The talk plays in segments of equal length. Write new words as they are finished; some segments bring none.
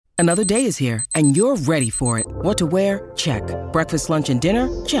Another day is here, and you're ready for it. What to wear? Check. Breakfast, lunch, and dinner?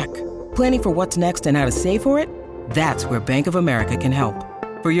 Check. Planning for what's next and how to save for it? That's where Bank of America can help.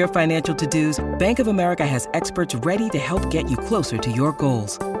 For your financial to-dos, Bank of America has experts ready to help get you closer to your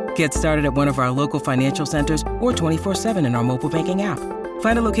goals. Get started at one of our local financial centers or 24/7 in our mobile banking app.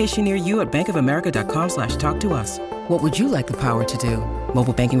 Find a location near you at bankofamerica.com/talktous. What would you like the power to do?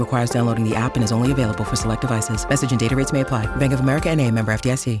 Mobile banking requires downloading the app and is only available for select devices. Message and data rates may apply. Bank of America N.A., member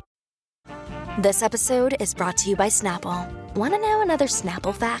FDIC. This episode is brought to you by Snapple. Want to know another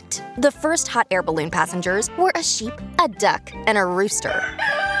Snapple fact? The first hot air balloon passengers were a sheep, a duck, and a rooster.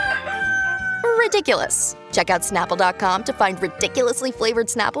 Ridiculous. Check out Snapple.com to find ridiculously flavored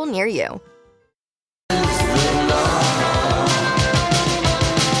Snapple near you. Good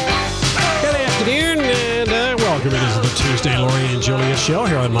afternoon, and welcome. It is the Tuesday Lori and Julia show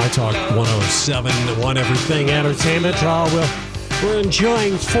here on My Talk 107.1 Everything Entertainment. We're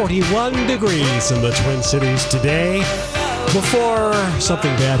enjoying 41 degrees in the Twin Cities today before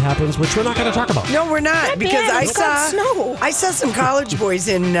something bad happens, which we're not going to talk about. No, we're not, because snow. I saw some college boys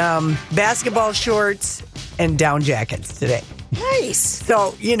in basketball shorts and down jackets today. Nice.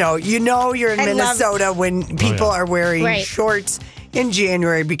 So, you're in Minnesota when people are wearing shorts in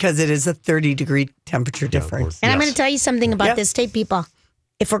January because it is a 30-degree temperature difference. And I'm going to tell you something about this state, people.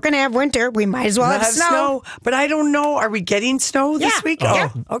 If we're going to have winter, we might as well have snow. But I don't know. Are we getting snow this week? Yeah.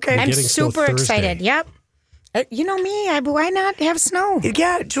 Oh, okay. I'm super excited. Yep. You know me. Why not have snow?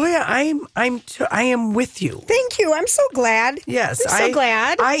 Yeah, Julia, I am with you. Thank you. I'm so glad. Yes, I'm so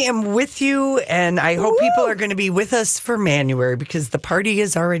glad. I am with you, and I hope people are going to be with us for Manuary because the party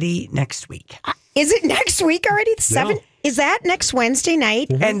is already next week. Is it next week already? The 7th? No. Is that next Wednesday night?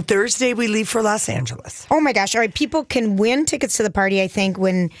 Mm-hmm. And Thursday we leave for Los Angeles. Oh my gosh. All right. People can win tickets to the party, I think,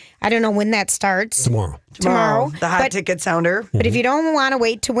 I don't know when that starts. Tomorrow. The hot ticket sounder. But if you don't want to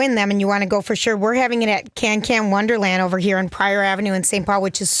wait to win them and you want to go for sure, we're having it at Can Wonderland over here on Pryor Avenue in St. Paul,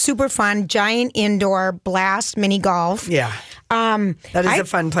 which is super fun. Giant indoor blast mini golf. Yeah. That is a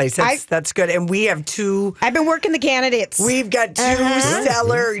fun place. That's good. And we have two. I've been working the candidates. We've got two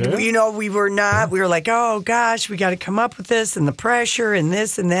stellar. Yeah. We were like, oh gosh, we got to come up with this and the pressure and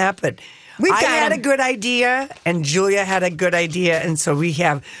this and that. But I had a good idea and Julia had a good idea. And so we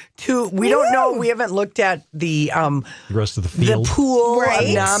have two. We don't know. We haven't looked at the rest of the field. The pool of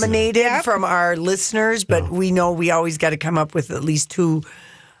nominated from our listeners. But we know we always got to come up with at least two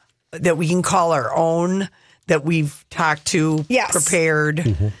that we can call our own. That we've talked to, prepared,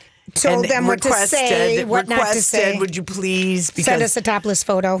 told them what to say, what not to say. Would you please send us a topless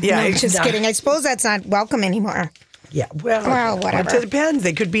photo? Yeah, no, just kidding. I suppose that's not welcome anymore. Yeah, well, whatever. It depends.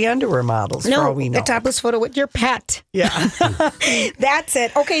 They could be underwear models for all we know. A topless photo with your pet. Yeah. That's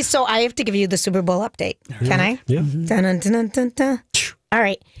it. Okay, so I have to give you the Super Bowl update. Can I? Yeah. Dun, dun, dun, dun, dun. All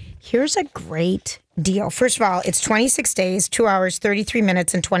right. Here's a great deal. First of all, it's 26 days, 2 hours, 33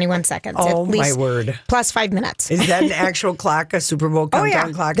 minutes, and 21 seconds. Oh, at least, my word. Plus 5 minutes. Is that an actual clock, a Super Bowl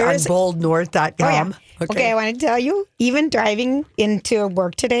countdown clock on boldnorth.com? Oh, yeah. Okay, I want to tell you, even driving into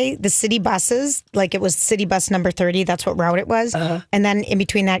work today, the city buses, like it was city bus number 30, that's what route it was. And then in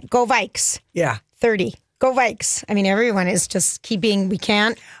between that, go Vikes. Yeah. 30. Go Vikes. I mean, everyone is just we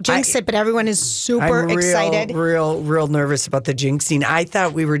can't jinx it, but everyone is super excited. Real nervous about the jinxing. I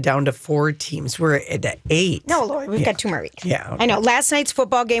thought we were down to 4 teams. We're at 8. No, Lori, we've got 2 more weeks. Yeah. Okay. I know. Last night's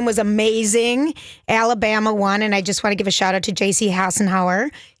football game was amazing. Alabama won, and I just want to give a shout out to J.C. Hassenhauer.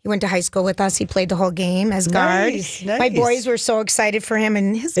 He went to high school with us. He played the whole game as guard. Nice. My boys were so excited for him,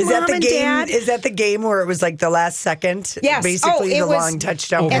 and his mom and dad. Is that the game where it was like the last second? Yes. Basically the long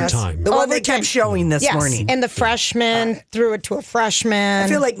touchdown. Overtime. The one they kept showing this morning. And the freshman threw it to a freshman. I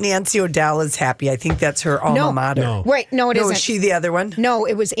feel like Nancy O'Dell is happy. I think that's her alma mater. No. Wait, no, it isn't. No, is she the other one? No,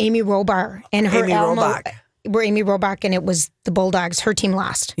 it was Amy Robar. And her Amy Robach. Were Amy Robach, and it was the Bulldogs. Her team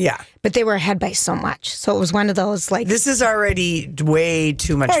lost. Yeah. But they were ahead by so much. So it was one of those like... This is already way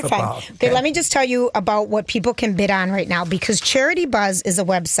too much football. Fine. Okay, let me just tell you about what people can bid on right now, because Charity Buzz is a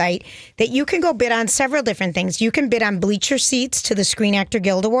website that you can go bid on several different things. You can bid on bleacher seats to the Screen Actor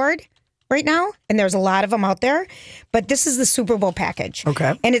Guild Award right now, and there's a lot of them out there. But this is the Super Bowl package.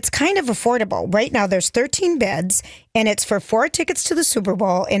 Okay. And it's kind of affordable. Right now, there's 13 bids, and it's for 4 tickets to the Super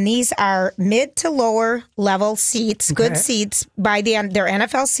Bowl, and these are mid to lower level seats, good seats by their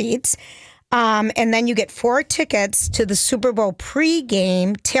NFL seats. And then you get 4 tickets to the Super Bowl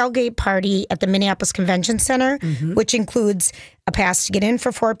pregame tailgate party at the Minneapolis Convention Center, which includes a pass to get in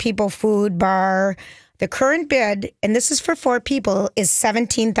for 4 people, food, bar. The current bid, and this is for 4 people, is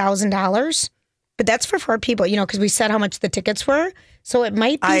 $17,000. But that's for 4 people, because we said how much the tickets were. So it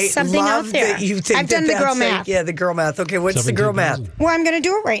might be something out there. That you think I've done the girl math. Yeah, the girl math. Okay, what's the girl math? Well, I'm going to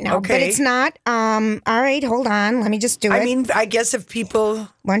do it right now. Okay. But it's not. All right, hold on. Let me just do it. I mean, I guess if people,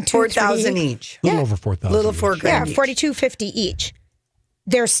 4,000 each. A little over 4,000. Little $4,000 Yeah, each. $4,250 each.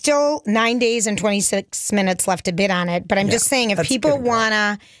 There's still 9 days and 26 minutes left to bid on it. But I'm just saying, if people want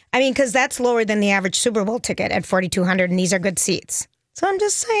to, because that's lower than the average Super Bowl ticket at $4,200, and these are good seats. So I'm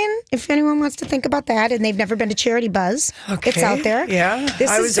just saying, if anyone wants to think about that and they've never been to Charity Buzz, it's out there. Yeah.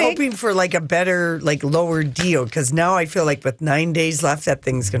 I was hoping for like a better, lower deal because now I feel like with 9 days left, that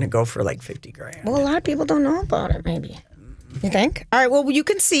thing's going to go for like $50,000. Well, a lot of people don't know about it, maybe. You think? All right, well, you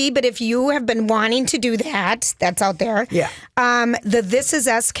can see, but if you have been wanting to do that, that's out there. Yeah. The This Is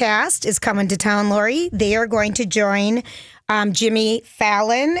Us cast is coming to town, Lori. They are going to join Jimmy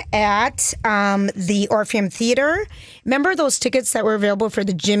Fallon at the Orpheum Theater. Remember those tickets that were available for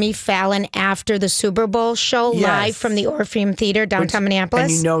the Jimmy Fallon after the Super Bowl show live from the Orpheum Theater downtown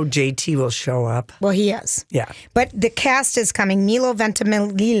Minneapolis? And JT will show up. Well, he is. Yeah. But the cast is coming. Milo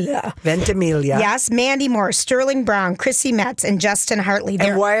Ventimiglia. Yes. Mandy Moore, Sterling Brown, Chrissy Metz, and Justin Hartley.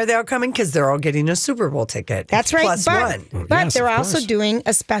 And why are they all coming? Because they're all getting a Super Bowl ticket. That's right. Plus one. But they're also doing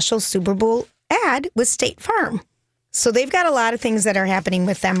a special Super Bowl ad with State Farm. So they've got a lot of things that are happening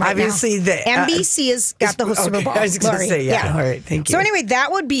with them right Obviously, now. NBC has got the whole Super Bowl. I was going to say, yeah. All right, thank you. So anyway,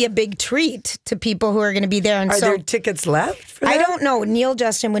 that would be a big treat to people who are going to be there. And are there tickets left for that? I don't know. Neil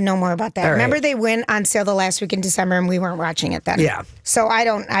Justin would know more about that. All Remember, right. they went on sale the last week in December, and we weren't watching it then. Yeah. So I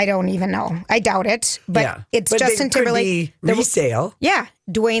don't even know. I doubt it. But it's Justin Timberlake. Could be resale. Yeah.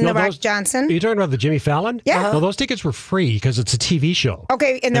 Dwayne The Rock Johnson. Are you talking about the Jimmy Fallon? Yeah. No, those tickets were free because it's a TV show.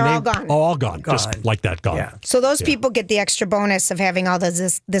 Okay, and they're all gone. All gone. Just like that, gone. Yeah. So those people get the extra bonus of having all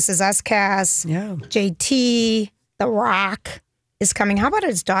the This Is Us cast. Yeah. JT, The Rock is coming. How about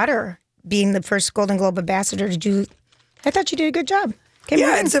his daughter being the first Golden Globe ambassador? I thought you did a good job.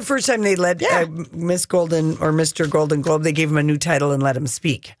 It's the first time they let Miss Golden or Mr. Golden Globe, they gave him a new title and let him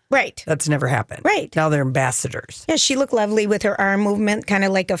speak. Right. That's never happened. Right. Now they're ambassadors. Yeah, she looked lovely with her arm movement, kind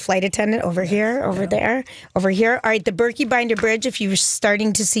of like a flight attendant over here, over there, over here. All right, the Berkey Binder Bridge, if you're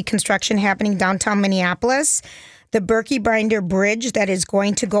starting to see construction happening downtown Minneapolis, the Berkey Binder Bridge that is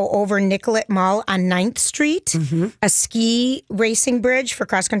going to go over Nicollet Mall on 9th Street, a ski racing bridge for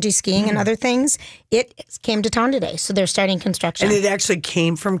cross-country skiing and other things, it came to town today. So they're starting construction. And it actually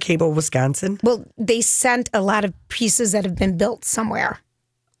came from Cable, Wisconsin? Well, they sent a lot of pieces that have been built somewhere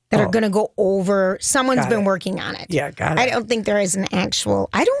that are going to go over. Someone's been working on it. Yeah, got it. I don't think there is an actual.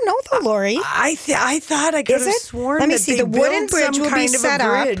 I don't know though, Lori. I thought I could have sworn Let me that see. they The wooden built bridge some will be kind of set a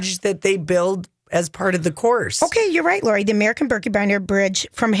up. bridge that they build as part of the course. Okay, you're right, Lori. The American Berkey Binder Bridge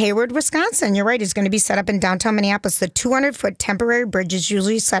from Hayward, Wisconsin. You're right. Is going to be set up in downtown Minneapolis. The 200-foot temporary bridge is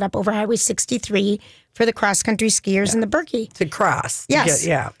usually set up over Highway 63 for the cross-country skiers in the Berkey. To cross. Yes.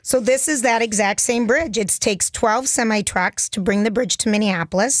 Yeah. So this is that exact same bridge. It takes 12 semi-trucks to bring the bridge to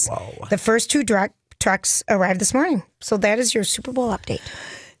Minneapolis. Whoa. The first 2 trucks arrived this morning. So that is your Super Bowl update.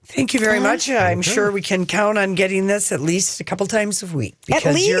 Thank you very much. I'm sure we can count on getting this at least a couple times a week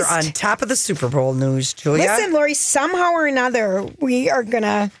because you're on top of the Super Bowl news, Julia. Listen, Lori, somehow or another, we are going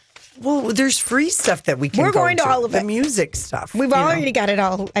to... Well, there's free stuff that we can We're going to all of the it. music stuff. We've already got it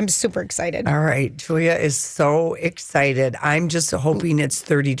all. I'm super excited. All right. Julia is so excited. I'm just hoping it's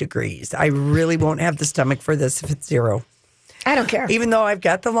 30 degrees. I really won't have the stomach for this if it's 0. I don't care. Even though I've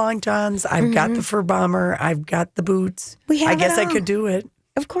got the long johns, I've got the fur bomber, I've got the boots. I guess I could do it.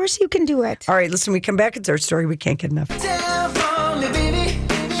 Of course you can do it. All right, listen, we come back. It's our story. We can't get enough.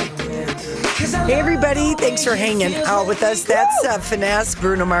 Hey, everybody. Thanks for hanging out with us. That's Finesse,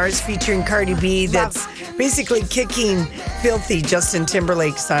 Bruno Mars featuring Cardi B. That's basically kicking Filthy, Justin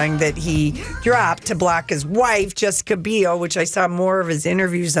Timberlake's song that he dropped to block his wife, Jessica Biel, which I saw more of his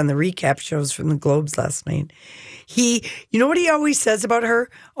interviews on the recap shows from the Globes last night. You know what he always says about her?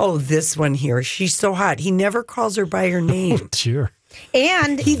 Oh, this one here. She's so hot. He never calls her by her name. Sure.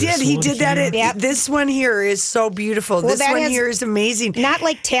 And He did that. This one here is so beautiful. Well, this one here is amazing. Not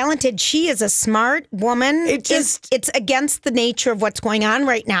like talented. She is a smart woman. It's against the nature of what's going on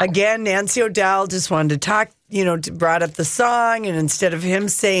right now. Again, Nancy O'Dell just wanted to talk, brought up the song. And instead of him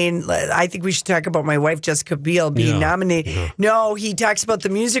saying, I think we should talk about my wife, Jessica Biel, being nominated. Yeah. No, he talks about the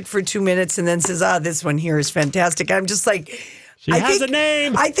music for 2 minutes and then says, this one here is fantastic. I'm just like... She has a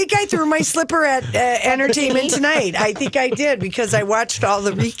name. I think I threw my slipper at Entertainment Tonight. I think I did because I watched all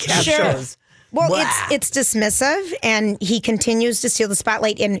the recap shows. Well, it's dismissive, and he continues to steal the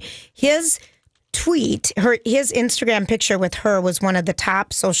spotlight. And his tweet, his Instagram picture with her was one of the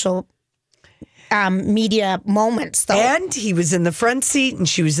top social media moments, though. And he was in the front seat and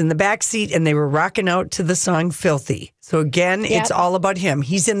she was in the back seat, and they were rocking out to the song Filthy. So again, it's all about him.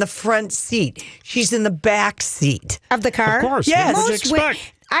 He's in the front seat. She's in the back seat. Of the car? Of course. Yes. What would you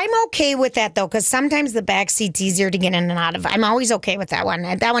expect? I'm okay with that, though, because sometimes the back seat's easier to get in and out of. I'm always okay with that one.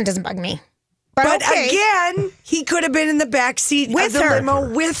 That one doesn't bug me. But okay. Again, he could have been in the back seat of the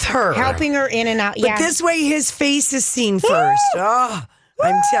limo with her. Helping her in and out. But this way, his face is seen first. Oh,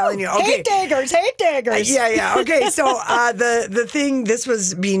 I'm telling you. Okay. Hate daggers. Yeah. Okay, so the thing, this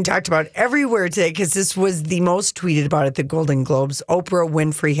was being talked about everywhere today because this was the most tweeted about at the Golden Globes. Oprah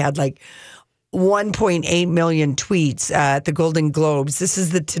Winfrey had like 1.8 million tweets at the Golden Globes. This is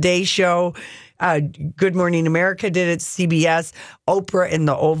the Today Show. Good Morning America did it. CBS. Oprah in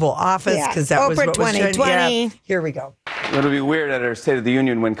the Oval Office because that was what 2020. was trending. Yeah. Here we go. It'll be weird at our State of the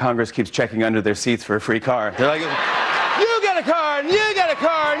Union when Congress keeps checking under their seats for a free car. They're like, you got a car, and you got a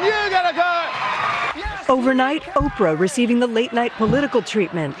car, and you got a car. Yes. Overnight, Oprah receiving the late-night political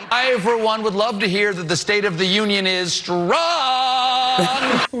treatment. I, for one, would love to hear that the State of the Union is strong.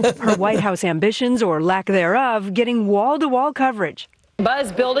 Her White House ambitions, or lack thereof, getting wall-to-wall coverage.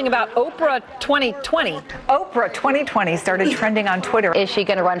 Buzz building about Oprah 2020. Oprah 2020 started trending on Twitter. Is she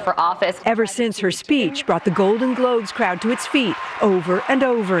going to run for office? Ever since her speech brought the Golden Globes crowd to its feet over and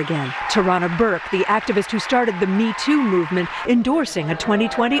over again. Tarana Burke, the activist who started the Me Too movement, endorsing a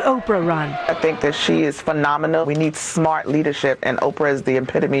 2020 Oprah run. I think that she is phenomenal. We need smart leadership, and Oprah is the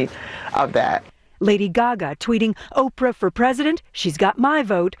epitome of that. Lady Gaga tweeting, Oprah for president, she's got my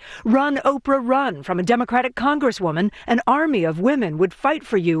vote. Run, Oprah, run. From a Democratic congresswoman, an army of women would fight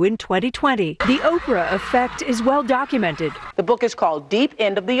for you in 2020. The Oprah effect is well documented. The book is called Deep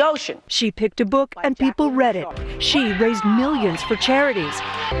End of the Ocean. She picked a book and people read it. She raised millions for charities.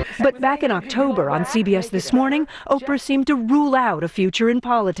 But back in October on CBS This Morning, Oprah seemed to rule out a future in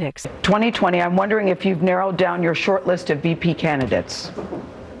politics. 2020, I'm wondering if you've narrowed down your short list of VP candidates.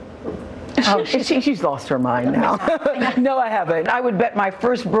 Oh, she's lost her mind now. No, I haven't. I would bet my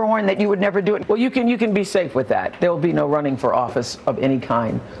firstborn that you would never do it. Well, you can be safe with that. There will be no running for office of any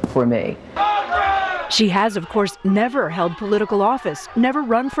kind for me. She has, of course, never held political office, never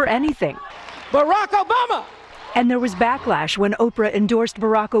run for anything. Barack Obama! And there was backlash when Oprah endorsed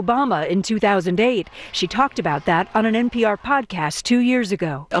Barack Obama in 2008. She talked about that on an NPR podcast 2 years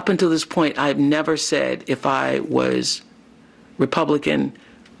ago. Up until this point, I've never said if I was Republican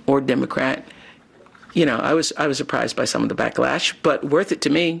or Democrat. You know, I was surprised by some of the backlash, but worth it to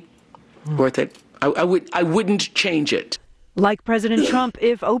me. Worth it. I wouldn't change it. Like President Trump,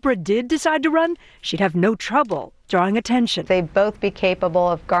 if Oprah did decide to run, she'd have no trouble drawing attention. They'd both be capable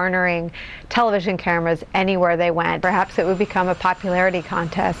of garnering television cameras anywhere they went. Perhaps it would become a popularity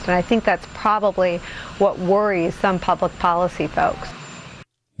contest, and I think that's probably what worries some public policy folks.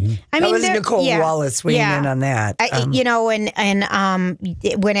 That was Nicole Wallace weighing in on that.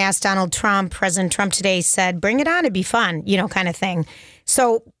 When asked Donald Trump, President Trump today said, bring it on, it'd be fun, kind of thing.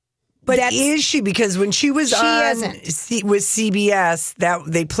 So, but is she? Because when she was on with CBS, that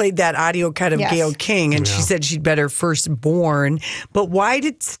they played that audio cut of Gayle King, and she said she'd bet her firstborn. But why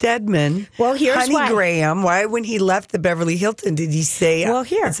did Stedman, Graham, why when he left the Beverly Hilton did he say,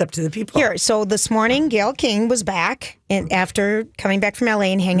 it's up to the people? So this morning, Gayle King was back after coming back from LA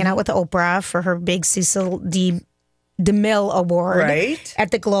and hanging out with Oprah for her big Cecil DeMille Award at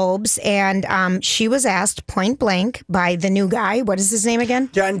the Globes, and she was asked point blank by the new guy. What is his name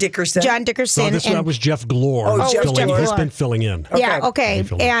again? John Dickerson. That was Jeff Glore. He's been filling in. Okay.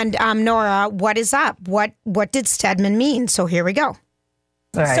 And Nora, what is up? What did Stedman mean? So here we go.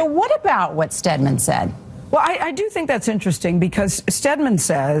 Right. So what about what Stedman said? Well, I do think that's interesting because Stedman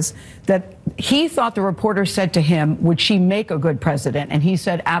says that he thought the reporter said to him, would she make a good president? And he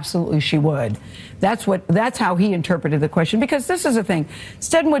said, absolutely she would. That's how he interpreted the question, because this is the thing.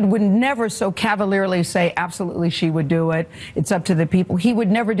 Stedman would never so cavalierly say, absolutely she would do it. It's up to the people. He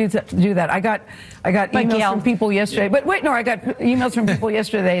would never do that. I got emails from people yesterday. But wait, no, I got emails from people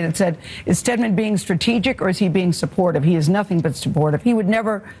yesterday that said, is Stedman being strategic or is he being supportive? He is nothing but supportive. He would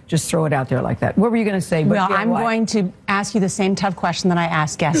never just throw it out there like that. What were you going to say? Well, I'm going to ask you the same tough question that I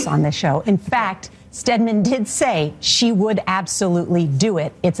ask guests on this show. In fact, Stedman did say she would absolutely do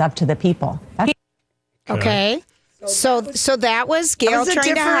it. It's up to the people. Okay. So that was Gayle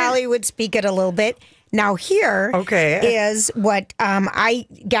trying to Hollywood speak it a little bit. Now here is what I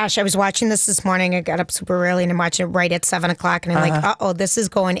was watching this morning. I got up super early and I'm watching it right at 7 o'clock. And I'm like, this is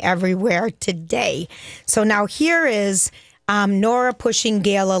going everywhere today. So now here is Nora pushing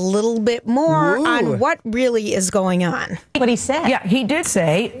Gayle a little bit more on what really is going on. What he said. Yeah, he did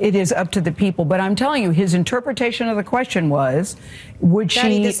say it is up to the people, but I'm telling you, his interpretation of the question was, would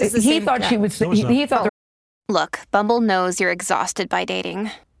Daddy, she, he thought she would, he thought Look, Bumble knows you're exhausted by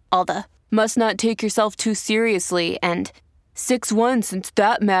dating. All the must not take yourself too seriously and 6'1" since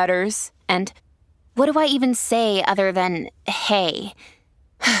that matters. And what do I even say other than hey?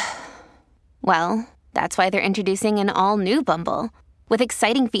 Well, that's why they're introducing an all-new Bumble with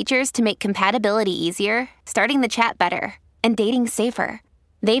exciting features to make compatibility easier, starting the chat better, and dating safer.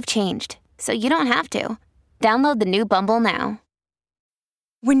 They've changed, so you don't have to. Download the new Bumble now.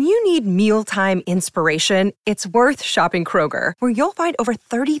 When you need mealtime inspiration, it's worth shopping Kroger, where you'll find over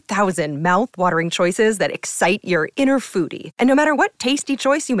 30,000 mouth-watering choices that excite your inner foodie. And no matter what tasty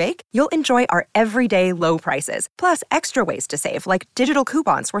choice you make, you'll enjoy our everyday low prices, plus extra ways to save, like digital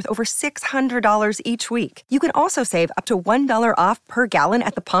coupons worth over $600 each week. You can also save up to $1 off per gallon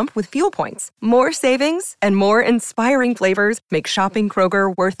at the pump with fuel points. More savings and more inspiring flavors make shopping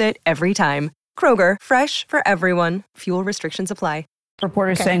Kroger worth it every time. Kroger, fresh for everyone. Fuel restrictions apply.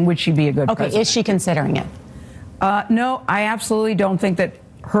 reporters saying, would she be a good president? Is she considering it? No, I absolutely don't think that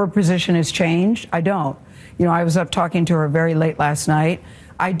her position has changed. I don't. You know, I was up talking to her very late last night.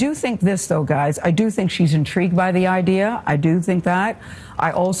 I do think this, though, guys. I do think she's intrigued by the idea. I do think that.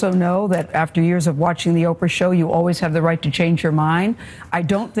 I also know that after years of watching the Oprah show, you always have the right to change your mind. I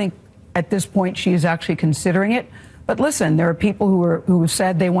don't think at this point she is actually considering it. But listen, there are people who have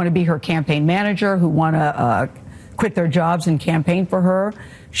said they want to be her campaign manager, who want to quit their jobs and campaign for her.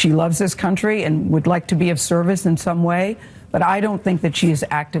 She loves this country and would like to be of service in some way. But I don't think that she is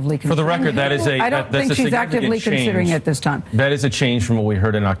actively considering it. For the record, that is I don't think she's actively considering it this time. That is a change from what we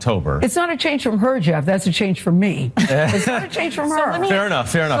heard in October. It's not a change from her, Jeff. That's a change from me. It's not a change from her. Fair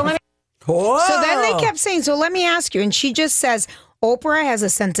enough. Fair enough. So then they kept saying, so let me ask you. And she just says, Oprah has a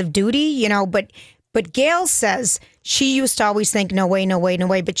sense of duty, you know, but Gayle says she used to always think, no way, no way, no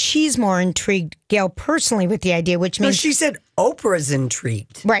way. But she's more intrigued, Gayle, personally with the idea, which means... No, she said Oprah's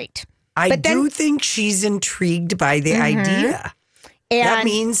intrigued. Right. I do think she's intrigued by the idea. And that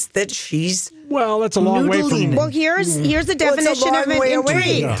means that she's that's a long way from. Well, here's the definition of an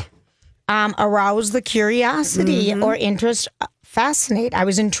intrigued. Arouse the curiosity or interest. Fascinate. I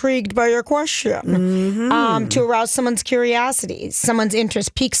was intrigued by your question. To arouse someone's curiosity, someone's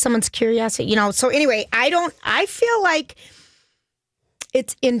interest, pique someone's curiosity. You know. So anyway, I feel like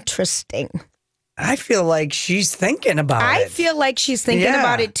it's interesting. I feel like she's thinking about it. I feel like she's thinking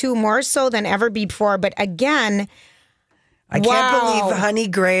about it too, more so than ever before. But again, I can't believe Honey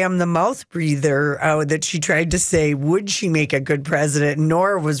Graham, the mouth breather, that she tried to say, would she make a good president?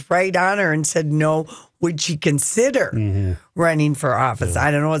 Nora was right on her and said, no, would she consider running for office?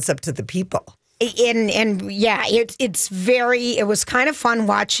 I don't know. It's up to the people. And yeah, it was kind of fun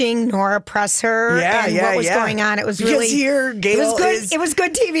watching Nora press her and what was going on. It was because here Gayle it was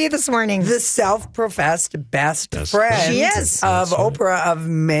good TV this morning. The self-professed best friend she is. of Oprah of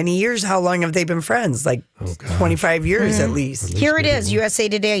many years. How long have they been friends? Like 25 years at least. Here it is, USA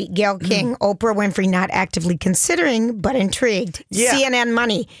Today, Gayle King, Oprah Winfrey not actively considering but intrigued. CNN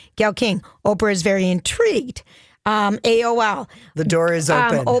Money, Gayle King, Oprah is very intrigued. AOL. The door is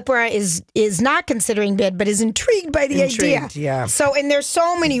open. Oprah is not considering bid, but is intrigued by the idea. Yeah. So, and there's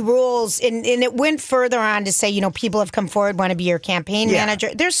so many rules, and it went further on to say, you know, people have come forward, want to be your campaign manager.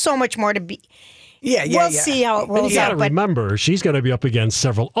 There's so much more to be. We'll see how it rolls you out. But remember, she's going to be up against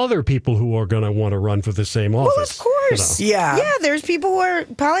several other people who are going to want to run for the same office. Well, of course. You know. Yeah, there's people who are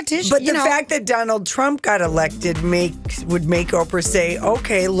politicians. But the fact that Donald Trump got elected would make Oprah say,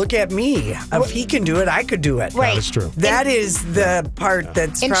 okay, look at me. If he can do it, I could do it. Right. That's true. That is the part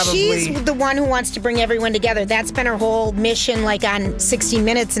that's and probably... she's the one who wants to bring everyone together. That's been her whole mission, like on 60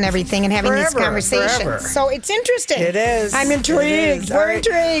 Minutes and everything, and having these conversations. Forever. So it's interesting. It is. I'm intrigued. We're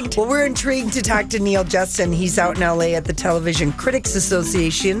intrigued. Well, we're intrigued to talk to Neil Justin. He's out in L.A. at the Television Critics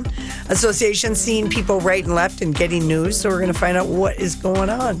Association seeing people right and left and getting news. So we're going to find out what is going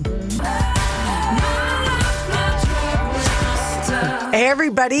on. Hey,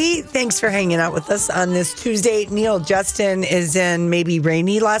 everybody. Thanks for hanging out with us on this Tuesday. Neil Justin is in maybe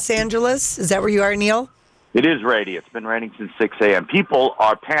rainy Los Angeles. Is that where you are, Neil? It is rainy. It's been raining since 6 a.m. People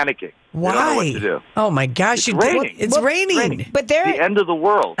are panicking. Why? They don't know what to do. Oh, my gosh. It's raining. It's raining. But they're... The end of the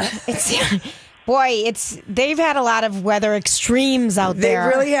world. Boy, they've had a lot of weather extremes out there. They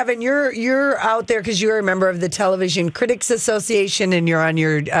really haven't. You're out there because you're a member of the Television Critics Association, and you're on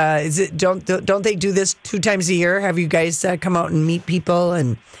your. Don't they do this 2 times a year? Have you guys come out and meet people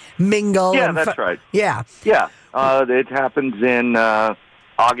and mingle? Yeah, that's right. Yeah. It happens in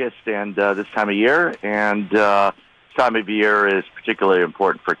August and this time of year, and time of year is particularly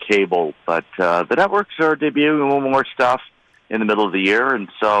important for cable, but the networks are debuting more stuff in the middle of the year, and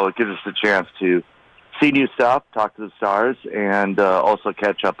so it gives us the chance to see new stuff, talk to the stars, and also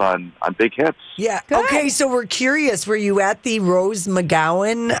catch up on big hits. Yeah. Good. Okay, so we're curious. Were you at the Rose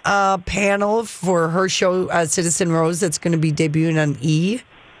McGowan panel for her show, Citizen Rose, that's going to be debuting on E?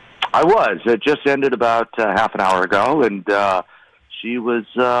 I was. It just ended about half an hour ago, and she was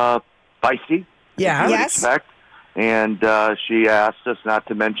feisty. Yeah. As you would expect. And she asked us not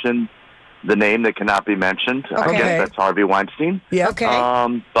to mention the name that cannot be mentioned. Okay. I guess that's Harvey Weinstein. Yeah. Okay.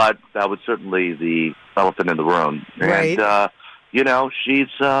 But that was certainly the elephant in the room. Right. And, she's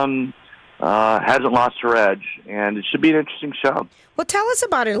hasn't lost her edge, and it should be an interesting show. Well, tell us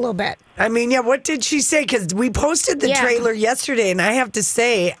about it a little bit. I mean, what did she say? Because we posted the trailer yesterday, and I have to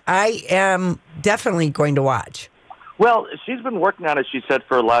say, I am definitely going to watch. Well, she's been working on it, she said,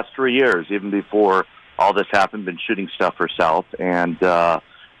 for the last 3 years, even before all this happened, been shooting stuff herself, and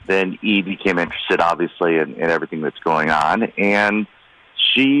then E became interested, obviously, in everything that's going on, and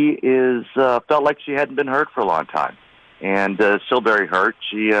she felt like she hadn't been heard for a long time, and still very hurt.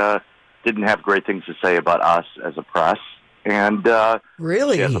 She didn't have great things to say about us as a press, and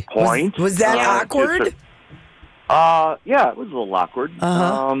really, she has a point. Was that awkward? Yeah, it was a little awkward,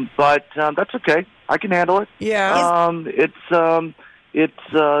 but that's okay. I can handle it. Yeah, it's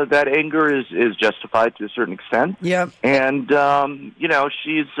that anger is justified to a certain extent. Yeah, and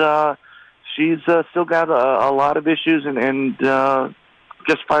she's still got a lot of issues, and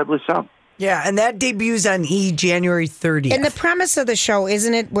justifiably so. Yeah, and that debuts on E January 30th. And the premise of the show,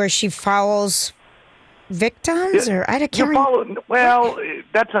 isn't it, where she follows victims, or I can't remember? Well,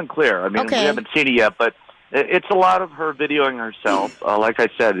 that's unclear. I mean, we haven't seen it yet, but it's a lot of her videoing herself. Like I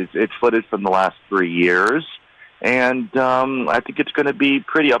said, it's footage from the last 3 years. And I think it's going to be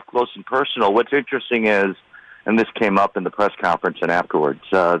pretty up close and personal. What's interesting is, and this came up in the press conference and afterwards,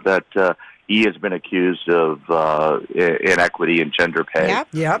 that E has been accused of inequity in gender pay,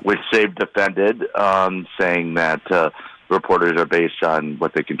 which they've defended, saying that reporters are based on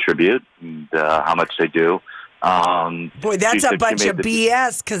what they contribute and how much they do. Boy, that's a bunch of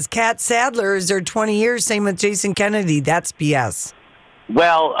BS, because Kat Sadler is there 20 years, same with Jason Kennedy. That's BS.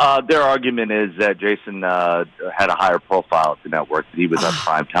 Well, their argument is that Jason had a higher profile at the network, that he was on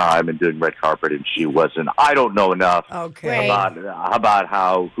prime time and doing red carpet, and she wasn't. I don't know enough about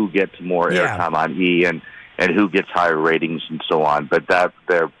who gets more airtime on E and who gets higher ratings and so on. But that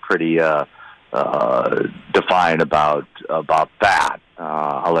they're pretty defiant about that.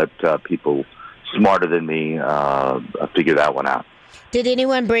 I'll let people smarter than me figure that one out. Did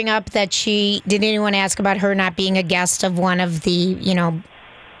anyone bring up that did anyone ask about her not being a guest of one of the,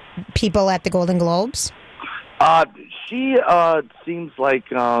 people at the Golden Globes? She seems like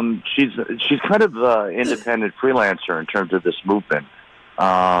she's kind of an independent freelancer in terms of this movement.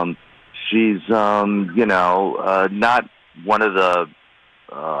 She's, not one of the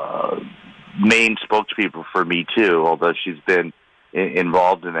main spokespeople for Me Too, although she's been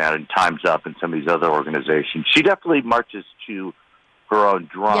involved in that and Time's Up and some of these other organizations. She definitely marches to her own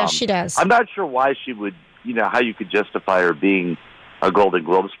drum. Yes, she does. I'm not sure why she would, how you could justify her being a Golden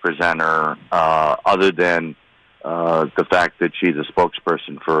Globes presenter other than the fact that she's a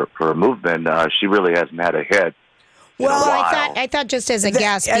spokesperson for a movement. She really hasn't had a hit. Well, I thought just as a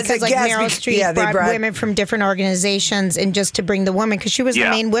guest, because Meryl Streep brought women from different organizations, and just to bring the woman, because she was the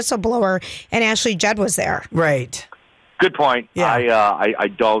main whistleblower, and Ashley Judd was there. Right. Good point. Yeah. I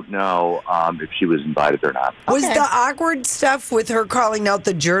don't know if she was invited or not. Was the awkward stuff with her calling out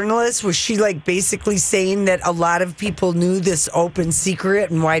the journalists, was she basically saying that a lot of people knew this open secret,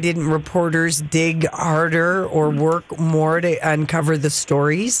 and why didn't reporters dig harder or work more to uncover the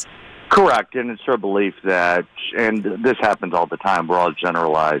stories? Correct, and it's her belief that, and this happens all the time, we're all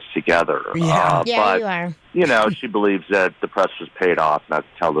generalized together. Yeah, but, you are. She believes that the press was paid off not to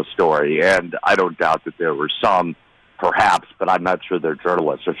tell the story, and I don't doubt that there were some, perhaps, but I'm not sure they're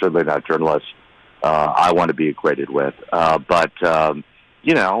journalists. They're certainly not journalists I want to be equated with. But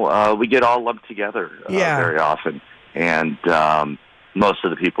we get all lumped together very often, and most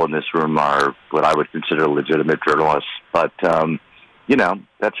of the people in this room are what I would consider legitimate journalists, but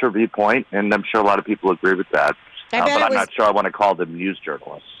that's her viewpoint, and I'm sure a lot of people agree with that. But I'm not sure I want to call them news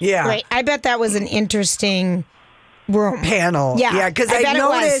journalists. Yeah. Right. I bet that was an interesting room. Panel. Yeah. Because I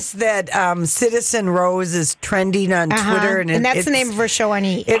noticed that Citizen Rose is trending on Twitter. And that's the name of her show on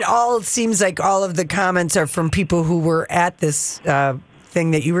E! It all seems like all of the comments are from people who were at this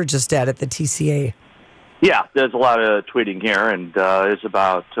thing that you were just at the TCA. Yeah, there's a lot of tweeting here, and it's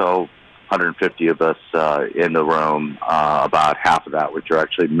about 150 of us in the room, about half of that, which are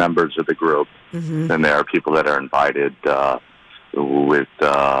actually members of the group. Mm-hmm. And there are people that are invited with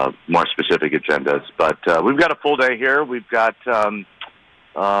more specific agendas. But we've got a full day here. We've got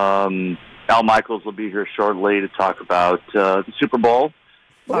Al Michaels will be here shortly to talk about the Super Bowl.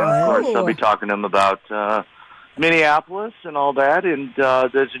 Of course, I'll be talking to him about Minneapolis and all that. And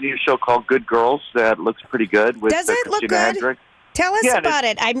there's a new show called Good Girls that looks pretty good. With Does it Christina look good? Hendrick. Tell us about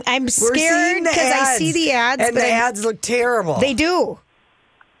it. I'm scared because I see the ads. And the ads look terrible. They do.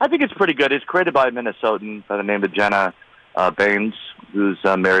 I think it's pretty good. It's created by a Minnesotan by the name of Jenna Baines, who's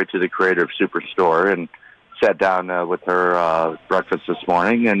married to the creator of Superstore, and sat down with her breakfast this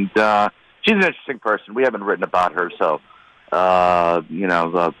morning. And she's an interesting person. We haven't written about her, so, a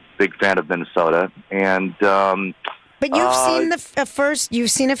big fan of Minnesota. And but you've seen the first. You've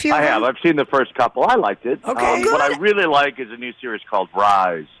seen a few. I have. I've seen the first couple. I liked it. Okay, good. What I really like is a new series called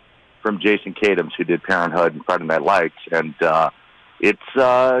Rise from Jason Katims, who did Parenthood and Friday Night Lights, and it's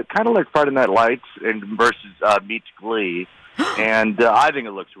kind of like Friday Night Lights versus meets Glee, and I think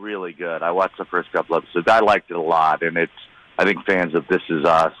it looks really good. I watched the first couple episodes. I liked it a lot, and I think fans of This Is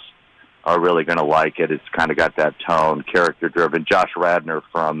Us are really going to like it. It's kind of got that tone, character-driven. Josh Radnor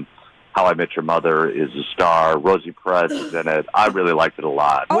from How I Met Your Mother is a star. Rosie Perez is in it. I really liked it a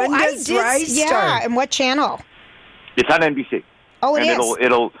lot. Oh, when does Rise start? Yeah, and what channel? It's on NBC. Oh, it is.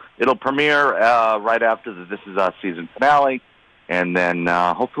 It'll premiere right after the This Is Us season finale, and then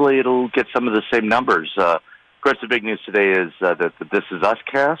hopefully it'll get some of the same numbers. Of course, the big news today is that the This Is Us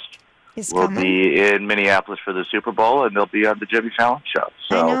cast will be in Minneapolis for the Super Bowl, and they'll be on the Jimmy Fallon show.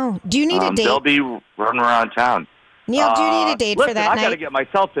 So, I know. Do you need a date? They'll be running around town. Neil, do you need a date for that I night? got to get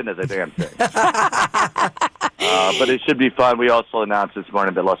myself into the damn thing. But it should be fun. We also announced this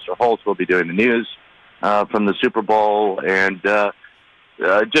morning that Lester Holt will be doing the news from the Super Bowl, and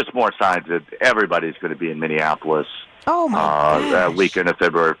just more signs that everybody's going to be in Minneapolis. Oh, my gosh. Weekend of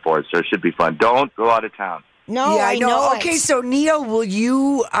February 4th, so it should be fun. Don't go out of town. No, yeah, I know. Okay, so Neil, will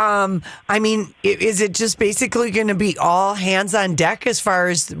you? Is it just basically going to be all hands on deck as far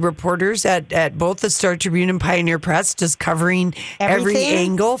as reporters at both the Star Tribune and Pioneer Press, just covering every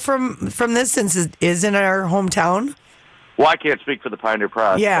angle from this, since it is in our hometown? Well, I can't speak for the Pioneer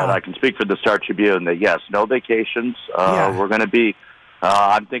Press, but I can speak for the Star Tribune. That yes, no vacations. We're going to be.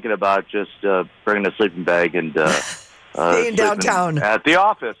 I'm thinking about just bringing a sleeping bag and. Staying downtown at the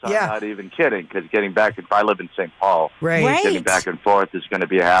office. I'm not even kidding, because getting back, if I live in St. Paul, getting back and forth is going to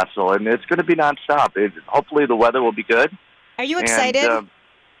be a hassle, and it's going to be nonstop. Hopefully, the weather will be good. Are you excited?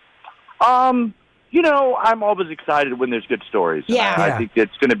 I'm always excited when there's good stories. I think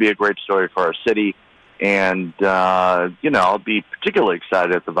it's going to be a great story for our city, and I'll be particularly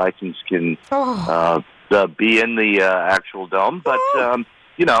excited if the Vikings can be in the actual dome. But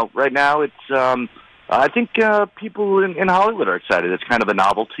right now it's. I think people in Hollywood are excited. It's kind of a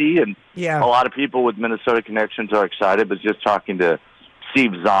novelty, and a lot of people with Minnesota connections are excited. But just talking to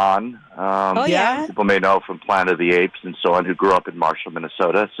Steve Zahn, people may know from Planet of the Apes and so on, who grew up in Marshall,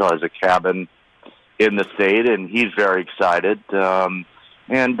 Minnesota, so has a cabin in the state, and he's very excited. And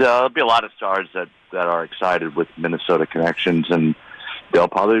there'll be a lot of stars that are excited with Minnesota connections, and they'll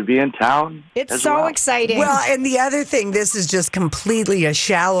probably be in town. It's so exciting. Well, and the other thing, this is just completely a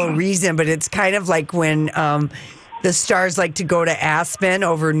shallow reason, but it's kind of like when the stars like to go to Aspen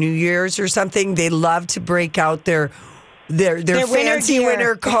over New Year's or something. They love to break out their fancy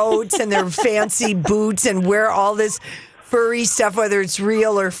winter coats and their fancy boots and wear all this furry stuff, whether it's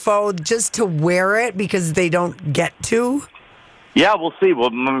real or faux, just to wear it because they don't get to. Yeah, we'll see. Well,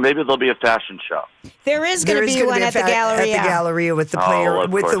 maybe there'll be a fashion show. There is going to be one at the Galleria. At the Galleria with the player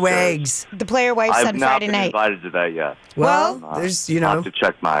with the wags. The player wife on Friday night. I've not been invited to that yet. Well, there's I'll have to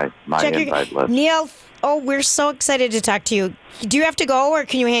check my invite list. Neil, we're so excited to talk to you. Do you have to go, or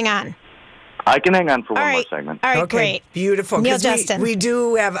can you hang on? I can hang on for one more segment. All right, great. Beautiful. Neil Justin. We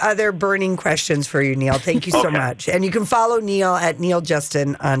do have other burning questions for you, Neil. Thank you so much. And you can follow Neil at Neil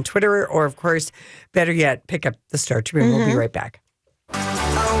Justin on Twitter, or, of course, better yet, pick up the Star Tribune. We'll be right back.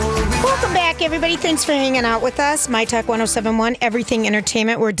 Welcome back, everybody. Thanks for hanging out with us. My Talk 107.1, Everything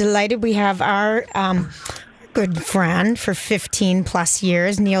Entertainment. We're delighted we have our good friend for 15 plus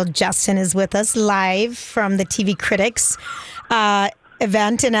years, Neil Justin, is with us live from the TV Critics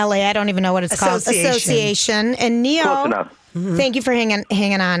event in LA. I don't even know what it's called. Association. And Neil, close enough. Thank you for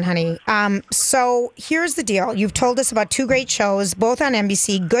hanging on, honey. So here's the deal. You've told us about two great shows, both on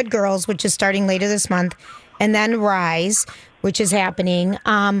NBC, Good Girls, which is starting later this month, and then Rise, which is happening.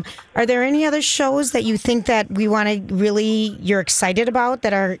 Are there any other shows that you think that you're excited about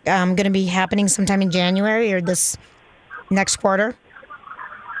that are going to be happening sometime in January or this next quarter?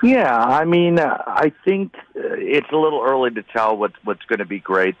 Yeah, I mean, I think it's a little early to tell what's going to be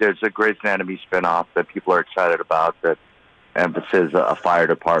great. There's a Grey's Anatomy spinoff that people are excited about that emphasizes a fire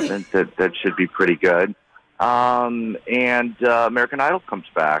department that should be pretty good. And American Idol comes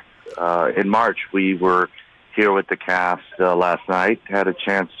back in March. We were here with the cast last night, had a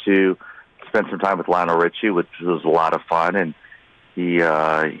chance to spend some time with Lionel Richie, which was a lot of fun, and he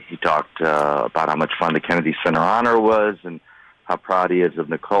talked about how much fun the Kennedy Center Honor was and how proud he is of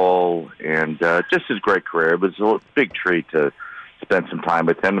Nicole and just his great career. It was a big treat to spend some time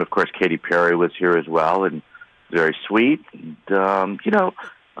with him. And, of course, Katy Perry was here as well and very sweet. And,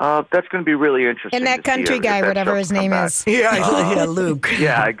 that's going to be really interesting. And that country guy, whatever his name is. Yeah, Luke.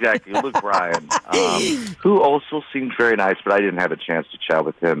 Yeah, exactly. Luke Bryan, who also seems very nice, but I didn't have a chance to chat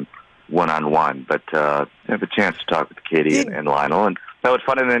with him one-on-one. But I have a chance to talk with Katy and Lionel. And that was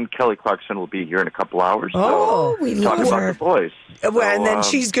fun. And then Kelly Clarkson will be here in a couple hours. Oh, so we talk love about her. The Boys. Well, and then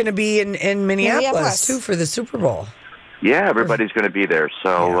she's going to be in Minneapolis, too, for the Super Bowl. Yeah, everybody's going to be there.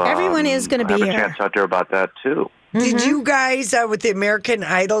 So everyone is going to be I have here. a chance out there about that, too. Did you guys, with the American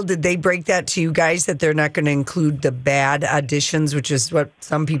Idol, did they break that to you guys that they're not going to include the bad auditions, which is what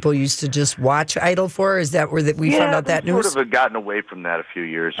some people used to just watch Idol for? Is that where we found out that news? Sort of have gotten away from that a few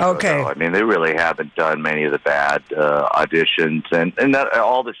years ago. Okay. Though. I mean, they really haven't done many of the bad auditions, and that,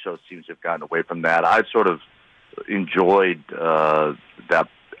 all the shows seems to have gotten away from that. I've sort of enjoyed that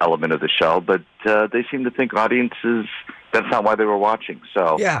element of the show, but they seem to think audiences, that's not why they were watching.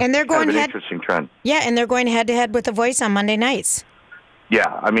 So yeah, and they're going kind of an interesting trend. Yeah, and they're going head to head with The Voice on Monday nights.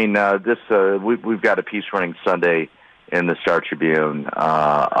 Yeah, I mean, we've got a piece running Sunday in the Star Tribune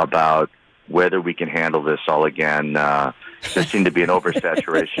about whether we can handle this all again. There seemed to be an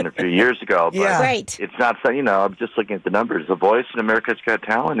oversaturation a few years ago, but it's not. I'm just looking at the numbers. The Voice and America's Got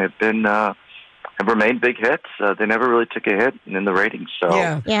Talent have been. Have remained big hits. They never really took a hit in the ratings. So,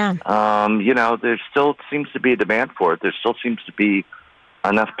 there still seems to be a demand for it. There still seems to be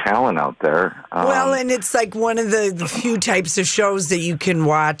enough talent out there. Well, and it's like one of the few types of shows that you can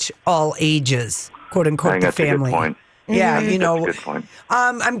watch all ages, quote unquote, the family. A good point. Yeah, That's a good point.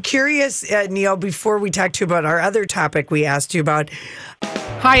 I'm curious, Neil, before we talk to you about our other topic we asked you about.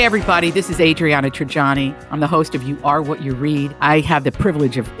 Hi, everybody. This is Adriana Trajani. I'm the host of You Are What You Read. I have the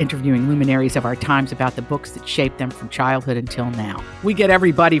privilege of interviewing luminaries of our times about the books that shaped them from childhood until now. We get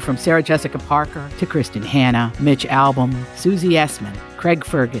everybody from Sarah Jessica Parker to Kristen Hanna, Mitch Albom, Susie Essman, Craig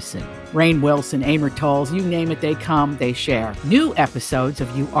Ferguson, Rainn Wilson, Amor Tolls, you name it, they come, they share. New episodes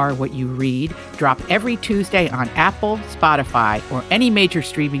of You Are What You Read drop every Tuesday on Apple, Spotify, or any major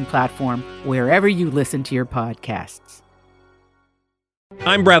streaming platform wherever you listen to your podcasts.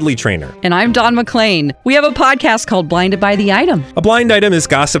 I'm Bradley Trainer. And I'm Don McClain. We have a podcast called Blinded by the Item. A blind item is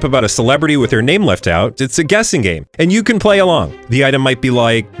gossip about a celebrity with their name left out. It's a guessing game, and you can play along. The item might be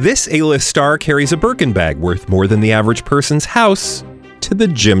like, this A-list star carries a Birkin bag worth more than the average person's house to the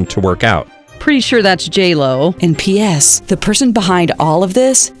gym to work out. Pretty sure that's J-Lo. And P.S. the person behind all of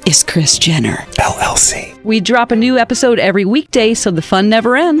this is Kris Jenner, LLC. We drop a new episode every weekday so the fun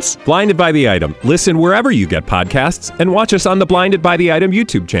never ends. Blinded by the Item. Listen wherever you get podcasts and watch us on the Blinded by the Item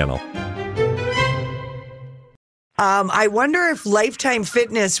YouTube channel. I wonder if Lifetime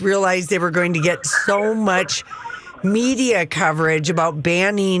Fitness realized they were going to get so much media coverage about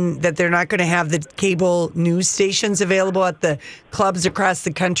banning that they're not going to have the cable news stations available at the clubs across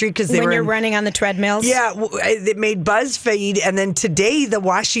the country because when you're running on the treadmills. Yeah, it made BuzzFeed, and then today the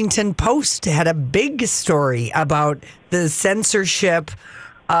Washington Post had a big story about the censorship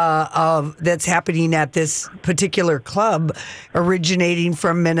of that's happening at this particular club, originating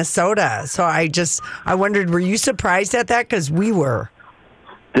from Minnesota. So I wondered, were you surprised at that? Because we were.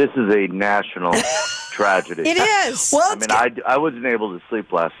 This is a national tragedy. It is. Well, I wasn't able to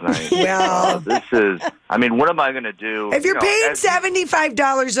sleep last night. Well, this is. I mean, what am I going to do? If you're paying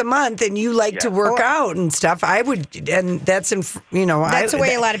 $75 a month and you like to work out and stuff, I would, and that's that's the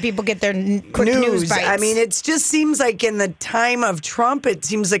way a lot of people get their quick news bites. I mean, it just seems like in the time of Trump, it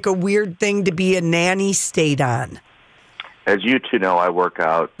seems like a weird thing to be a nanny state on. As you two know, I work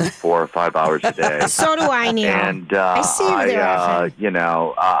out 4 or 5 hours a day. So do I, Neil. And I see you there often.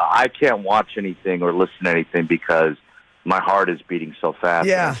 I can't watch anything or listen to anything because my heart is beating so fast.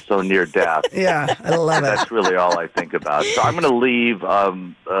 Yeah. And I'm so near death. Yeah, I love it. That's really all I think about. So I'm going to leave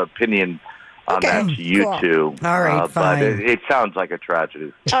opinion on that to you two. All right, fine. But it sounds like a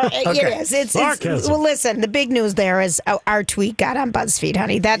tragedy. It is. Well, listen, the big news there is our tweet got on BuzzFeed,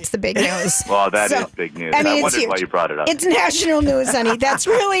 honey. That's the big news. Well, that is big news. I mean, wondered why you brought it up. It's national news, honey. That's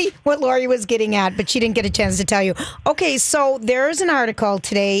really what Lori was getting at, but she didn't get a chance to tell you. Okay, so there is an article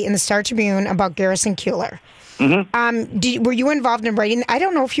today in the Star Tribune about Garrison Keillor. Were you involved in writing? I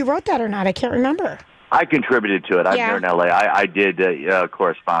don't know if you wrote that or not. I can't remember. I contributed to it. I'm here in L.A. I did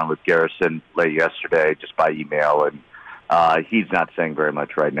correspond with Garrison late yesterday just by email, and he's not saying very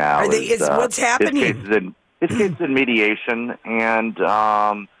much right now. What's happening? His case is in mediation, and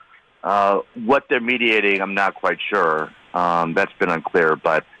what they're mediating, I'm not quite sure. That's been unclear,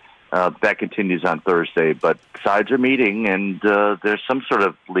 but that continues on Thursday. But sides are meeting, and there's some sort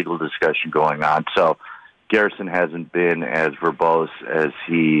of legal discussion going on. So Garrison hasn't been as verbose as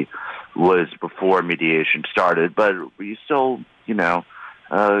he was before mediation started, but we still,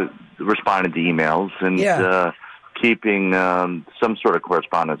 responded to emails and keeping some sort of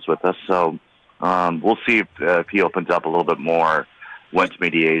correspondence with us. So we'll see if he opens up a little bit more once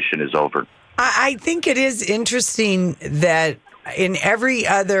mediation is over. I think it is interesting that in every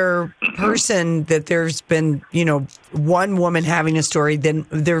other person that there's been, one woman having a story, then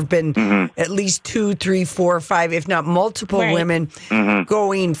there have been at least 2, 3, 4, 5, if not multiple women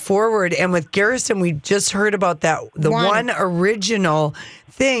going forward. And with Garrison, we just heard about the one original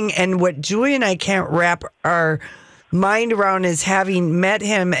thing. And what Julie and I can't wrap our mind around is having met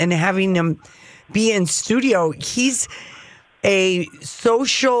him and having him be in studio. He's a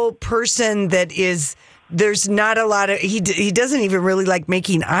social person that is... There's not a lot of... He doesn't even really like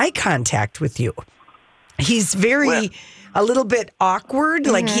making eye contact with you. He's a little bit awkward.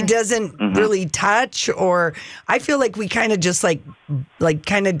 Like he doesn't really touch, or I feel like we kind of just like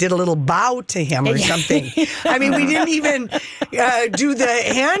kind of did a little bow to him or something. I mean, we didn't even do the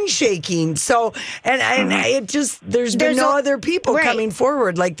handshaking. So, and it just, there's been no other people coming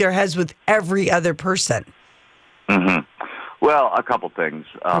forward like there has with every other person. Well, a couple things.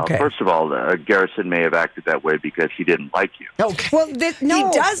 First of all, Garrison may have acted that way because he didn't like you. Okay. Well,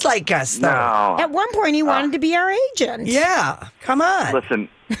 he does like us, though. No. At one point, he wanted to be our agent. Yeah, come on. Listen,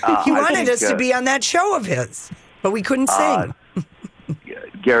 he wanted us to be on that show of his, but we couldn't sing.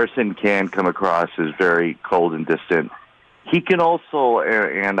 Garrison can come across as very cold and distant. He can also,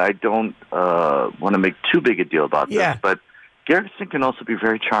 and I don't want to make too big a deal about this, but Garrison can also be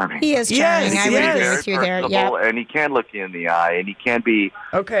very charming. He is charming. I would agree with you there. Yeah. And he can look you in the eye, and he can be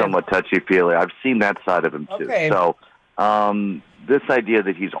somewhat touchy-feely. I've seen that side of him, too. So this idea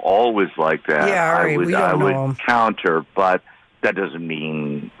that he's always like that, I would counter, but that doesn't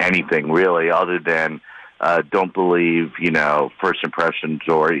mean anything, really, other than don't believe, first impressions,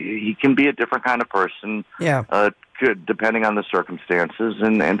 or he can be a different kind of person depending on the circumstances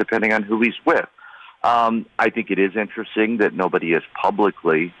and depending on who he's with. I think it is interesting that nobody has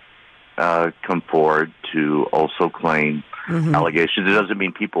publicly come forward to also claim allegations. It doesn't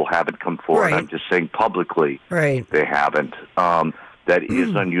mean people haven't come forward. I'm just saying publicly they haven't. That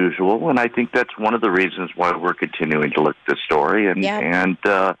is unusual, and I think that's one of the reasons why we're continuing to look at this story and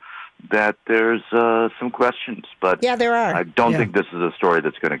that there's some questions. But there are. I don't think this is a story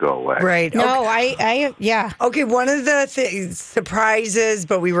that's going to go away. Right. No, okay. Okay, one of the surprises,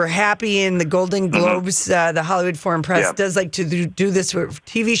 but we were happy in the Golden Globes, the Hollywood Foreign Press does like to do this with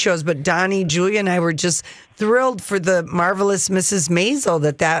TV shows, but Donnie, Julia, and I were just thrilled for the Marvelous Mrs. Maisel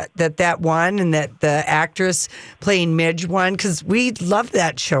that won, and that the actress playing Midge won, because we love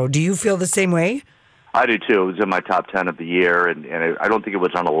that show. Do you feel the same way? I do, too. It was in my top 10 of the year, and I don't think it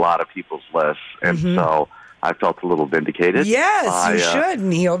was on a lot of people's lists, and so I felt a little vindicated. Yes, you should,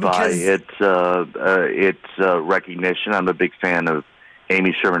 Neil, because... It's recognition. I'm a big fan of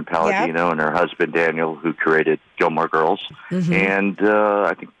Amy Sherman Palladino and her husband, Daniel, who created Gilmore Girls, and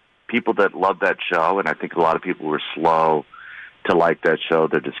I think people that love that show, and I think a lot of people were slow to like that show,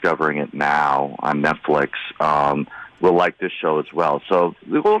 they're discovering it now on Netflix, will like this show as well. So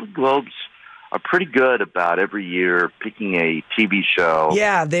the Golden Globes are pretty good about every year picking a TV show.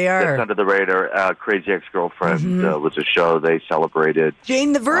 Yeah, they are. That's under the radar. Crazy Ex-Girlfriend was a show they celebrated.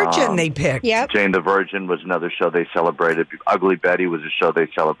 Jane the Virgin they picked. Jane the Virgin was another show they celebrated. Ugly Betty was a show they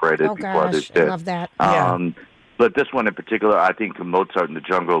celebrated before others did. I love that. But this one in particular, I think Mozart in the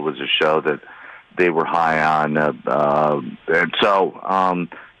Jungle was a show that they were high on. And so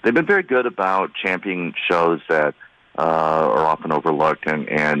they've been very good about championing shows that are often overlooked,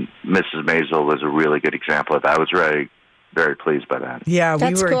 and Mrs. Maisel was a really good example of that. I was very, very pleased by that. Yeah,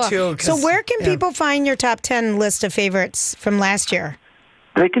 That's we were cool. too. So where can people find your top 10 list of favorites from last year?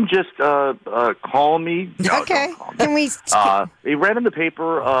 They can just call me. No, okay. Can we? It ran in the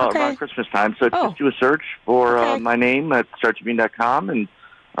paper around Christmas time, so just do a search for my name at StarTribune.com,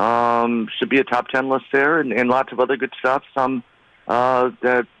 and should be a top 10 list there, and lots of other good stuff. Some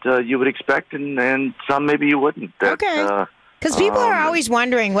that you would expect, and some maybe you wouldn't. That Because people are always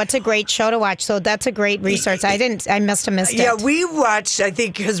wondering what's a great show to watch. So that's a great resource. I must have missed it. Yeah, we watched, I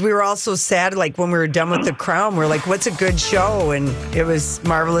think, because we were all so sad, like when we were done with The Crown, we're like, what's a good show? And it was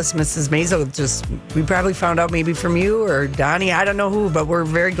Marvelous Mrs. Maisel. We probably found out maybe from you or Donnie. I don't know who, but we're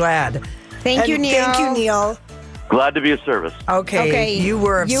very glad. Thank you, Neil. Thank you, Neil. Glad to be of service. Okay. You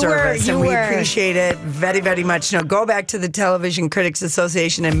were of service, and we appreciate it very, very much. Now go back to the Television Critics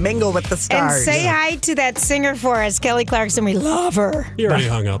Association and mingle with the stars. And say hi to that singer for us, Kelly Clarkson. We love her. You already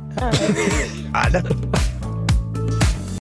hung up.